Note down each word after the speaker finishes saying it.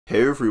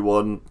Hey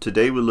everyone,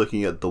 today we're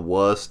looking at the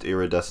worst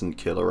iridescent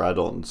killer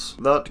add-ons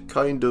that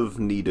kind of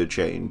need a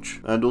change,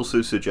 and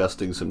also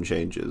suggesting some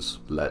changes.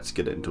 Let's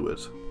get into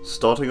it.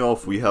 Starting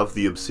off, we have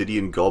the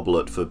Obsidian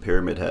Goblet for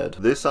Pyramid Head.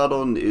 This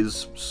add-on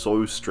is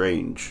so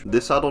strange.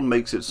 This add-on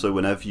makes it so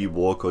whenever you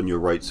walk on your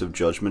Rites of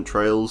Judgment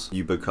trails,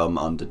 you become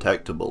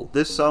undetectable.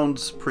 This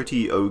sounds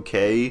pretty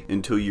okay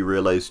until you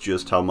realize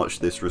just how much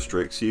this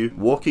restricts you.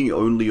 Walking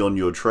only on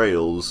your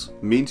trails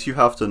means you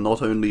have to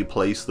not only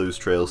place those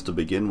trails to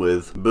begin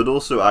with, but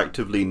also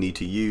actively need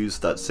to use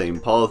that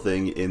same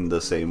pathing in the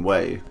same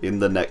way, in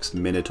the next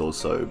minute or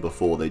so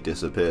before they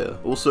disappear.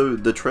 Also,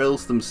 the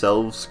trails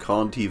themselves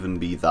can't even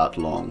be that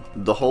long.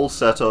 The whole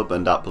setup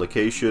and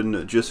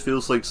application just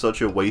feels like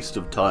such a waste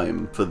of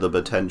time for the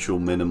potential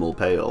minimal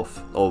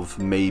payoff of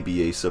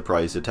maybe a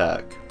surprise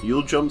attack.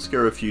 You'll jump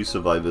scare a few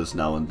survivors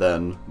now and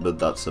then, but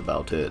that's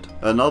about it.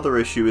 Another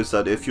issue is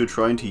that if you're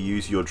trying to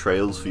use your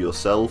trails for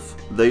yourself,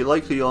 they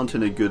likely aren't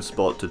in a good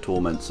spot to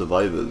torment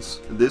survivors.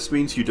 This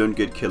means you don't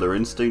get killer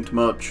instinct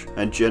much,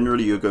 and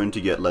generally you're going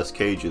to get less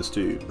cages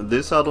too.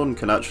 This add-on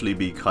can actually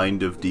be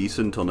kind of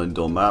decent on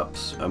indoor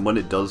maps, and when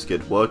it does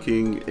get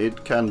working,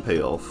 it can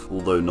pay off,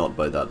 although not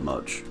by that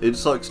much. It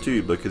sucks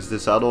too because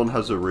this add-on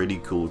has a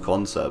really cool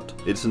concept.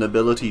 It's an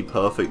ability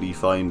perfectly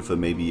fine for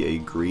maybe a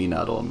green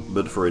add-on,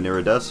 but for an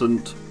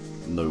iridescent,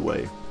 no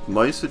way.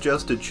 My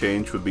suggested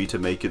change would be to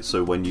make it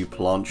so when you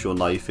plant your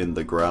knife in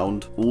the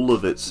ground, all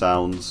of its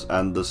sounds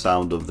and the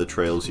sound of the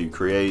trails you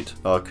create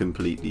are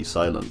completely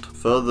silent.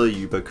 Further,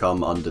 you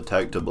become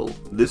undetectable.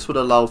 This would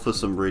allow for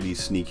some really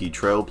sneaky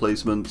trail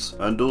placements,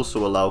 and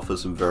also allow for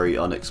some very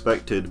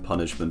unexpected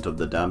punishment of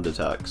the damned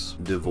attacks,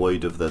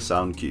 devoid of their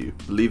sound cue,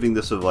 leaving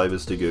the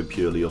survivors to go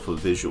purely off of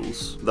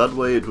visuals. That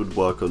way it would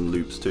work on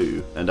loops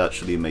too, and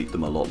actually make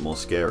them a lot more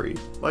scary.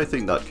 I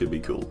think that could be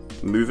cool.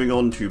 Moving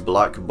on to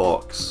Black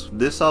Box.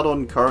 This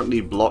add-on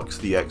currently blocks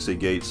the exit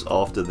gates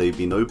after they've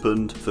been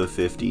opened for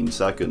 15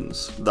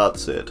 seconds.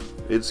 That's it.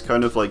 It's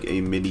kind of like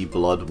a mini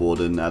Blood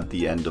Warden at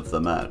the end of the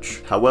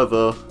match.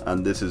 However,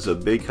 and this is a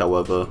big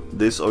however,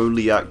 this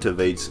only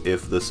activates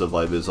if the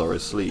survivors are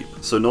asleep.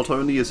 So not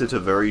only is it a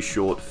very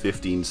short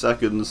 15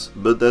 seconds,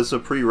 but there's a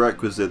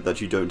prerequisite that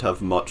you don't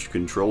have much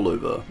control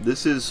over.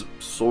 This is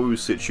so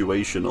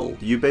situational.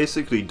 You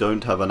basically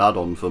don't have an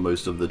add-on for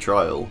most of the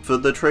trial, for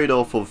the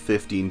trade-off of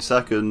 15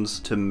 seconds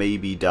to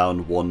maybe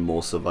down one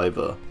more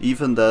survivor.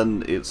 Even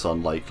then, it's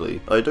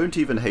unlikely. I don't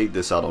even hate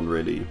this add-on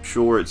really.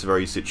 Sure, it's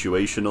very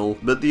situational,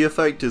 but the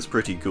effect is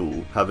pretty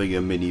cool, having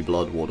a mini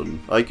Blood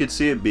Warden. I could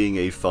see it being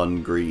a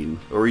fun green,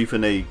 or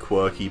even a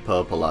quirky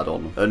purple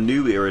add-on. A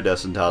new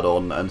iridescent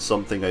add-on, and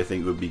something I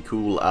think would be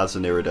cool as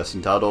an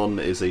iridescent add-on,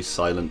 is a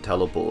silent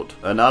teleport.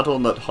 An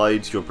add-on that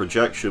hides your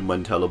projection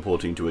when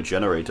teleporting to a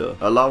generator,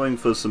 allowing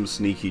for some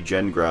sneaky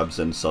gen grabs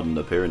and sudden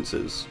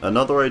appearances.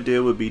 Another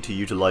idea would be to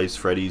utilize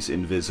Freddy's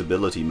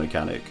invisibility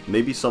mechanic.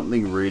 Maybe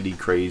something really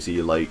crazy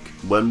like,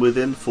 when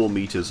within 4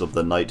 meters of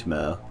the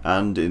nightmare,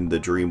 and in the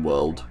dream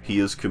world, he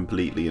is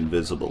completely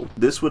invisible.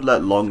 This would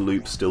let long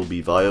loops still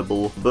be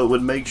viable, but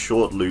would make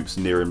short loops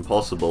near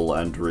impossible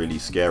and really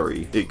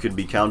scary. It could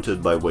be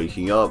countered by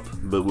waking up,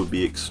 but would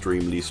be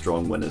extremely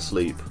strong when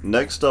asleep.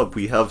 Next up,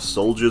 we have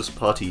Soldier's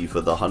Puttee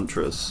for the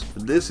Huntress.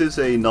 This is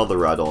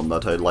another add-on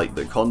that I like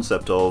the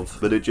concept of,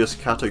 but it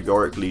just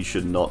categorically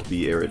should not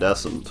be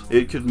iridescent.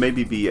 It could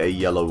maybe be a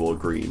yellow or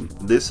green.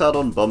 This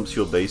add-on bumps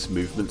your base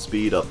movement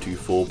speed up to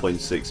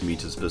 4.6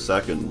 meters per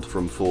second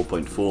from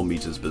 4.4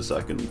 meters per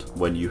second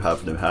when you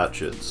have no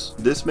hatchets.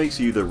 This makes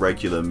you the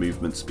regular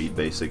movement speed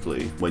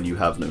basically, when you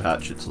have no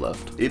hatchets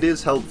left. It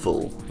is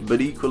helpful, but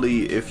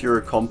equally if you're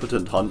a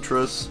competent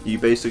huntress, you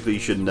basically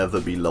should never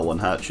be low on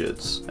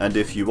hatchets, and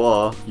if you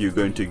are, you're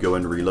going to go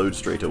and reload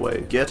straight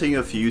away, getting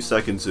a few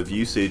seconds of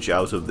usage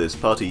out of this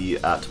Puttee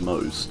at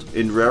most.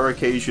 In rare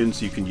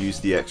occasions you can use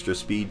the extra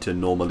speed to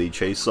normally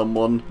chase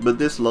someone, but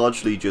this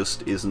largely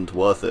just isn't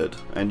worth it,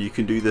 and you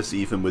can do this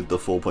even with the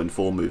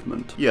 4.4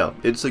 movement. Yeah,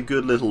 it's a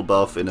good little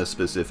buff in a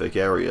specific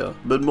area,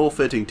 but more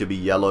fitting to be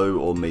yellow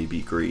or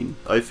maybe green.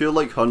 I feel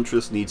like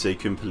Huntress needs a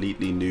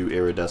completely new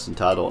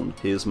iridescent add-on.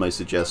 Here's my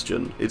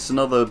suggestion. It's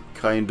another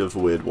kind of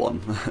weird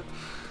one.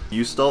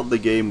 You start the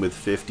game with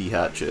 50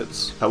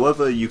 hatchets.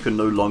 However, you can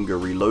no longer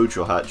reload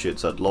your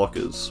hatchets at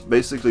lockers,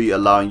 basically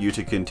allowing you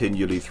to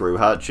continually throw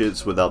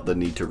hatchets without the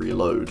need to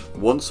reload.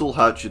 Once all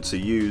hatchets are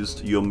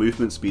used, your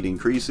movement speed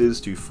increases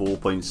to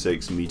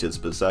 4.6 meters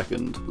per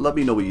second. Let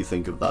me know what you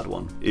think of that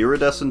one.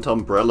 Iridescent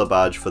Umbrella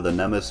Badge for the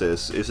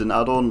Nemesis is an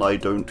add-on I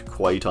don't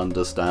quite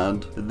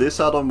understand. This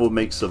add-on will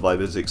make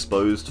survivors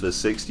exposed for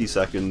 60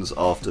 seconds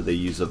after they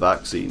use a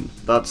vaccine.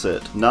 That's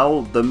it.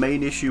 Now, the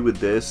main issue with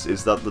this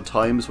is that the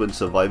times when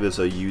survivors survivors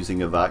are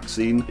using a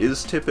vaccine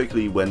is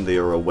typically when they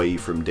are away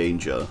from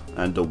danger,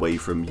 and away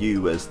from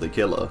you as the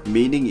killer.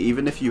 Meaning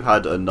even if you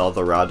had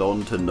another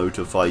add-on to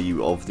notify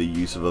you of the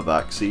use of a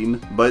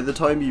vaccine, by the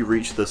time you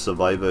reach the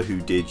survivor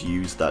who did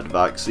use that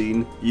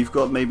vaccine, you've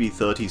got maybe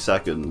 30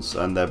 seconds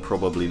and they're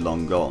probably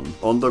long gone.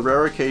 On the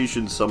rare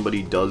occasion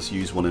somebody does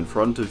use one in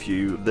front of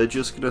you, they're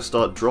just gonna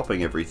start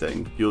dropping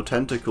everything. Your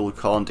tentacle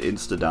can't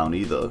insta-down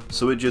either,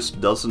 so it just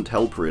doesn't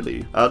help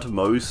really. At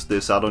most,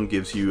 this add-on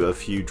gives you a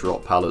few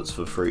drop pallets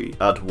for free.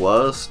 At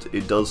worst,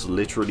 it does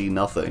literally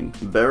nothing.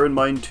 Bear in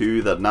mind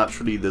too that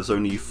naturally there's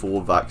only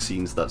 4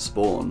 vaccines that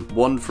spawn,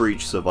 1 for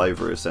each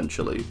survivor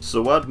essentially.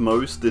 So at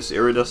most, this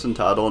Iridescent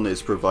add-on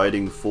is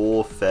providing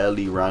 4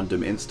 fairly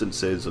random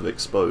instances of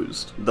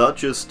exposed. That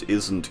just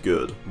isn't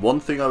good.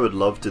 One thing I would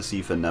love to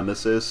see for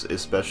Nemesis,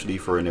 especially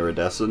for an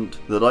Iridescent,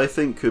 that I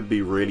think could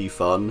be really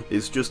fun,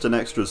 is just an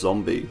extra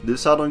zombie.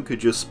 This add-on could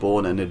just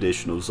spawn an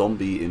additional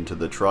zombie into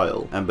the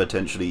trial, and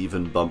potentially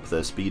even bump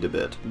their speed a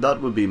bit.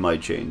 That would be my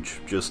change,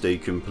 just a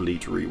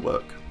complete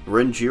rework.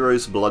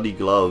 Renjiro's Bloody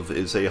Glove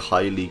is a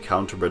highly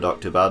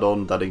counterproductive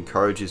add-on that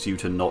encourages you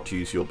to not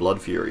use your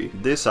Blood Fury.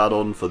 This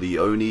add-on for the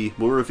Oni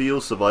will reveal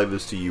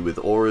survivors to you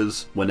with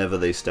auras whenever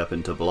they step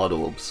into Blood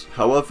Orbs.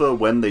 However,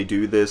 when they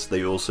do this,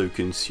 they also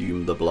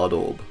consume the Blood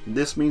Orb.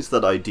 This means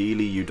that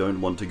ideally you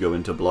don't want to go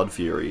into Blood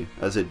Fury,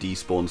 as it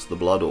despawns the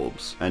Blood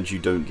Orbs, and you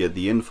don't get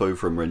the info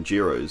from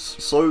Renjiro's.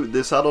 So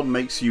this add-on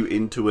makes you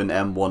into an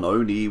M1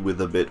 Oni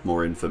with a bit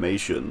more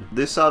information.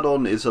 This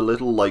add-on is a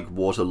little like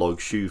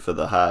Waterlogged Shoe for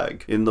the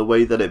Hag, in the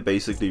way that it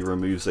basically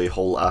removes a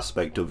whole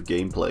aspect of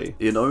gameplay.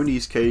 In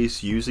Oni's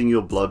case, using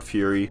your Blood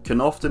Fury can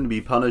often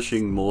be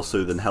punishing more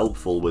so than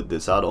helpful with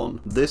this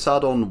add-on. This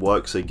add-on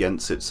works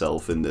against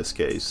itself in this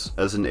case.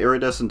 As an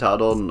Iridescent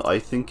add-on, I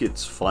think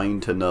it's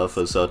fine to nerf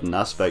a certain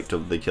aspect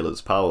of the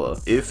killer's power,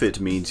 if it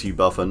means you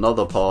buff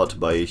another part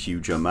by a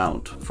huge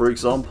amount. For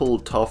example,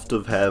 Tuft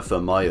of Hair for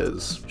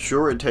Myers.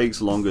 Sure, it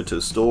takes longer to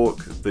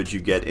stalk, but you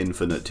get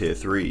infinite tier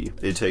 3.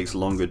 It takes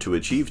longer to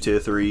achieve tier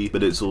 3,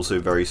 but it's also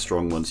very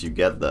strong once you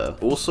get there.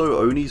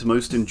 Also, Oni's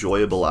most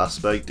enjoyable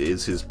aspect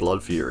is his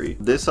Blood Fury.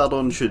 This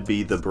add-on should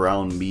be the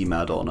brown meme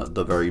add-on at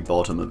the very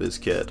bottom of his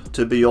kit.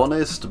 To be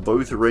honest,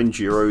 both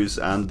Renjiro's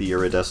and the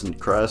Iridescent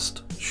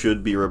Crest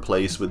should be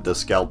replaced with the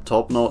Scalp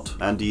Topknot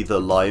and either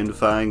Lion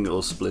Fang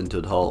or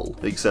Splintered Hull,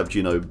 except,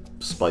 you know,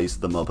 spice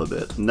them up a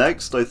bit.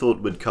 Next, I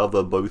thought we'd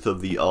cover both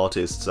of the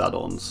Artist's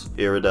add-ons,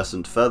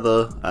 Iridescent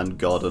Feather and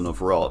Garden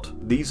of Rot.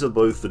 These are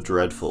both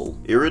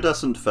dreadful.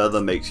 Iridescent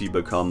Feather makes you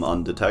become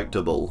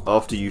undetectable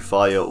after you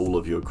fire all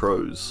of your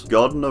crows.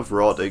 Garden of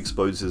Rot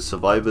exposes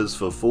survivors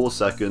for 4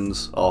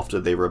 seconds after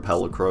they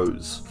repel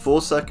crows.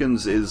 4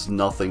 seconds is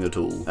nothing at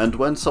all, and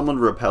when someone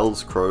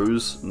repels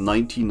crows,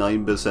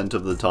 99%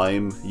 of the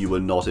time you are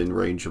not in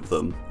range of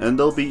them, and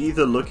they'll be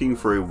either looking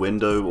for a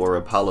window or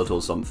a pallet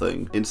or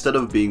something, instead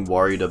of being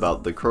worried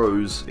about the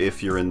crows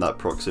if you're in that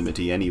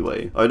proximity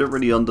anyway. I don't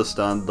really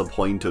understand the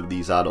point of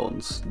these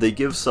add-ons. They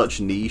give such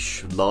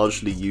niche,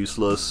 largely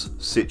useless,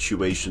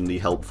 situationally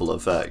helpful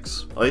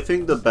effects. I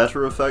think the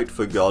better effect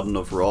for Garden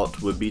of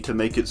Rot would be to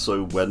make it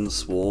so when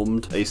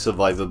swarmed, a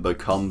survivor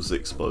becomes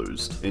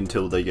exposed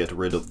until they get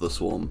rid of the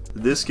swarm.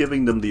 This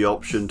giving them the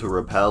option to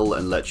repel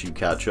and let you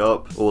catch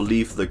up, or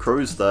leave the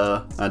crows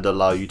there and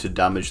allow you to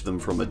damage them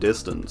from a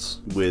distance,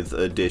 with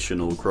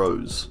additional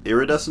crows.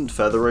 Iridescent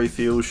Feather I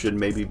feel should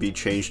maybe be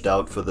changed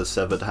out for the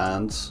Severed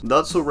Hands.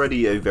 That's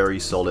already a very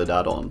solid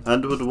add-on,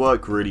 and would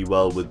work really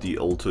well with the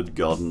altered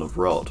Garden of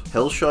Rot.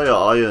 Hellshire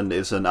Iron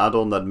is an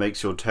add-on that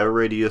makes your terror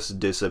radius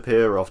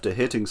disappear after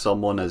hitting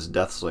someone as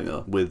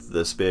Deathslinger with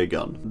the spear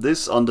gun.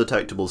 This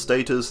undetectable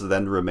status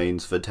then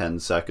remains for 10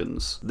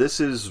 seconds. This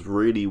is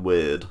really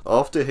weird.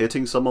 After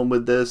hitting someone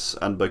with this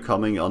and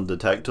becoming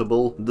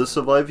undetectable, the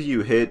survivor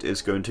you hit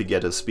is going to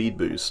get a speed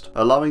boost,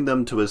 allowing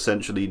them to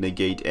essentially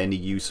negate any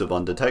use of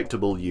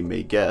undetectable you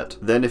may get.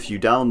 Then if you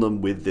down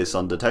them with this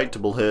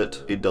undetectable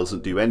hit, it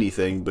doesn't do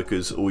anything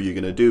because all you're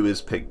gonna do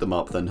is pick them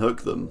up then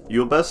hook them.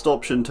 Your best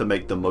option to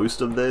make the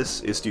most of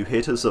this is to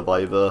hit a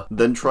survivor,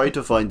 then try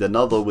to find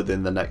another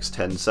within the next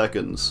 10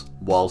 seconds,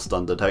 whilst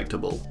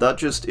undetectable. That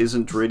just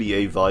isn't really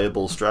a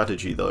viable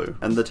strategy though,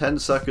 and the 10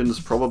 seconds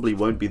probably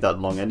won't be that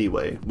long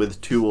anyway, with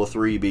 2 or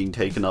 3 being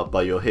taken up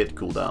by your hit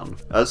cooldown.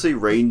 As a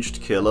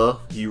ranged killer,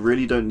 you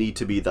really don't need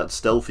to be that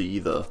stealthy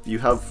either. You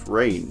have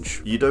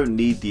range. You don't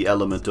need the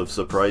element of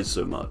surprise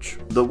so much.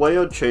 The way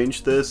I'd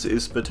change this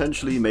is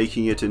potentially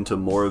making it into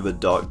more of a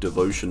Dark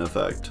Devotion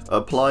effect,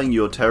 applying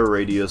your terror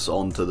radius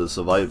onto the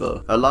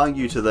survivor, allowing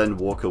you to then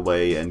walk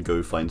away and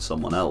go find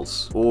someone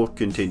else, or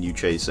continue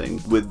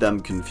chasing, with them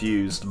confused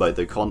confused by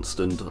the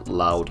constant,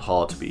 loud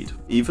heartbeat.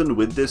 Even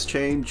with this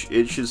change,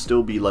 it should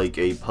still be like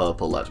a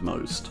purple at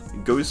most.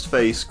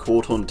 Ghostface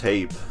Caught on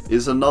Tape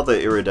is another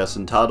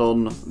iridescent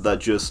add-on that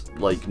just,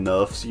 like,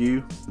 nerfs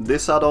you.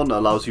 This add-on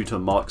allows you to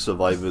mark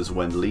survivors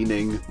when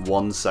leaning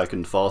 1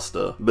 second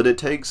faster, but it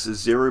takes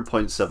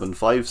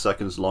 0.75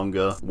 seconds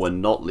longer when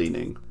not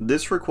leaning.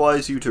 This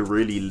requires you to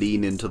really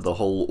lean into the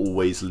whole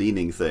always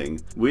leaning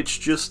thing,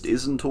 which just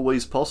isn't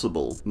always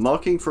possible.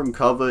 Marking from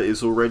cover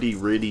is already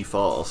really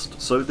fast,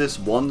 so this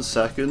 1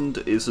 second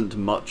isn't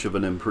much of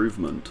an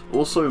improvement.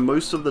 Also,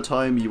 most of the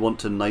time you want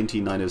to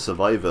 99 a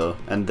survivor,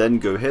 and then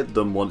go hit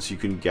them once you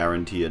can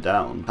guarantee a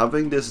down.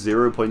 Having this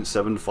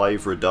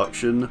 0.75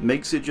 reduction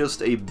makes it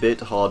just a bit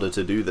harder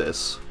to do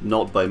this.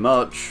 Not by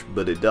much,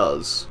 but it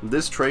does.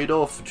 This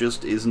trade-off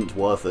just isn't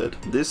worth it.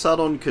 This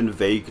add-on can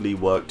vaguely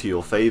work to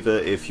your favor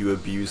if you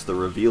abuse the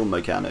reveal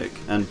mechanic,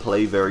 and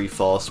play very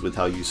fast with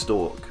how you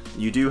stalk.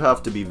 You do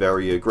have to be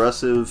very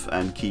aggressive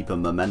and keep a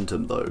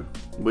momentum though,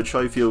 which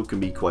I feel can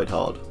be quite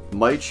hard.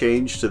 My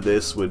change to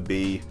this would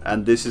be,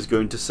 and this is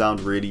going to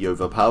sound really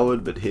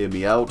overpowered, but hear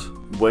me out,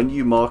 when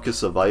you mark a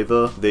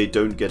survivor, they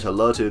don't get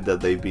alerted that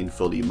they've been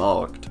fully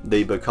marked.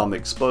 They become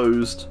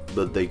exposed,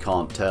 but they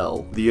can't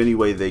tell. The only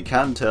way they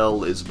can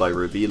tell is by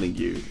revealing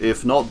you.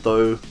 If not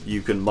though,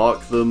 you can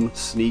mark them,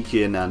 sneak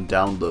in and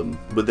down them,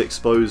 with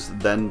exposed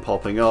then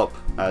popping up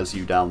as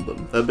you down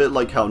them. A bit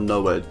like how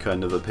Noed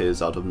kind of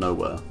appears out of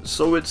nowhere.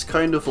 So it's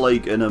kind of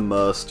like an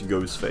immersed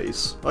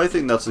Ghostface. I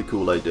think that's a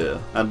cool idea,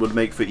 and would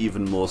make for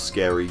even more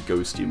scary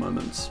ghosty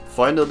moments.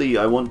 Finally,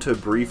 I want to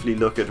briefly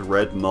look at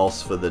Red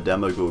Moss for the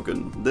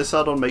Demogorgon. This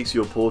add-on makes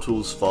your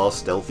portals far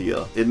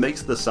stealthier. It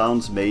makes the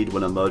sounds made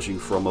when emerging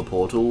from a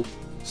portal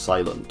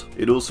silent.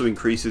 It also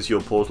increases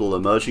your portal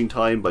emerging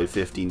time by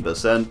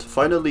 15%.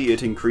 Finally,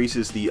 it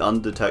increases the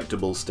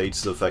undetectable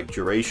status effect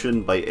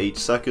duration by 8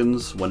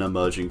 seconds when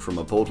emerging from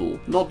a portal.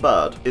 Not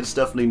bad. It's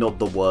definitely not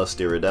the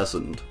worst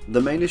iridescent.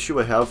 The main issue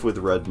I have with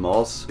Red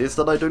Moss is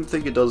that I don't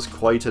think it does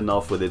quite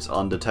enough with its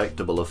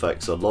undetectable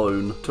effects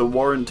alone to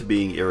warrant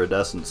being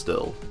iridescent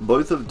still.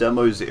 Both of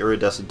Demo's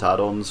iridescent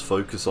add-ons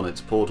focus on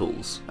its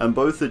portals, and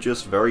both are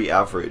just very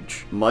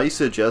average. My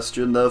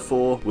suggestion,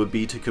 therefore, would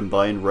be to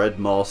combine Red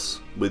Moss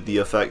with the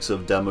effects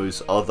of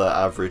Demo's other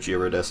average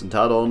iridescent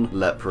add-on,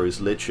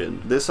 Lepro's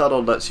Lichen. This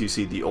add-on lets you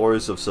see the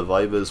auras of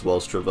survivors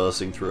whilst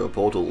traversing through a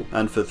portal,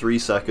 and for 3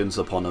 seconds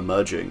upon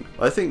emerging.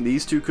 I think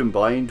these two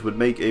combined would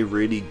make a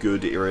really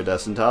good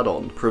iridescent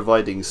add-on,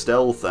 providing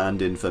stealth and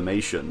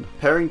information,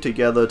 pairing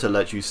together to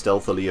let you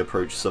stealthily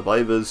approach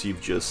survivors you've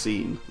just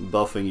seen,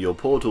 buffing your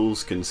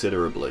portals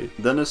considerably.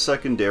 Then a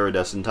second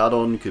iridescent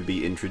add-on could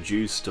be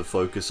introduced to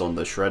focus on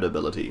the shred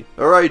ability.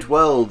 Alright,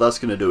 well, that's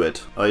gonna do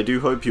it. I do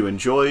hope you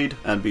enjoyed,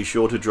 and be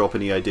sure to drop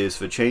any ideas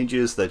for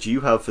changes that you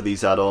have for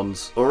these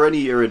add-ons, or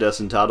any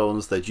iridescent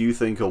add-ons that you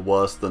think are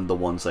worse than the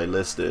ones I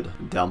listed,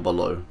 down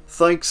below.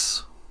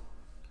 Thanks,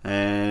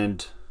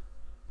 and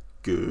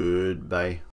goodbye.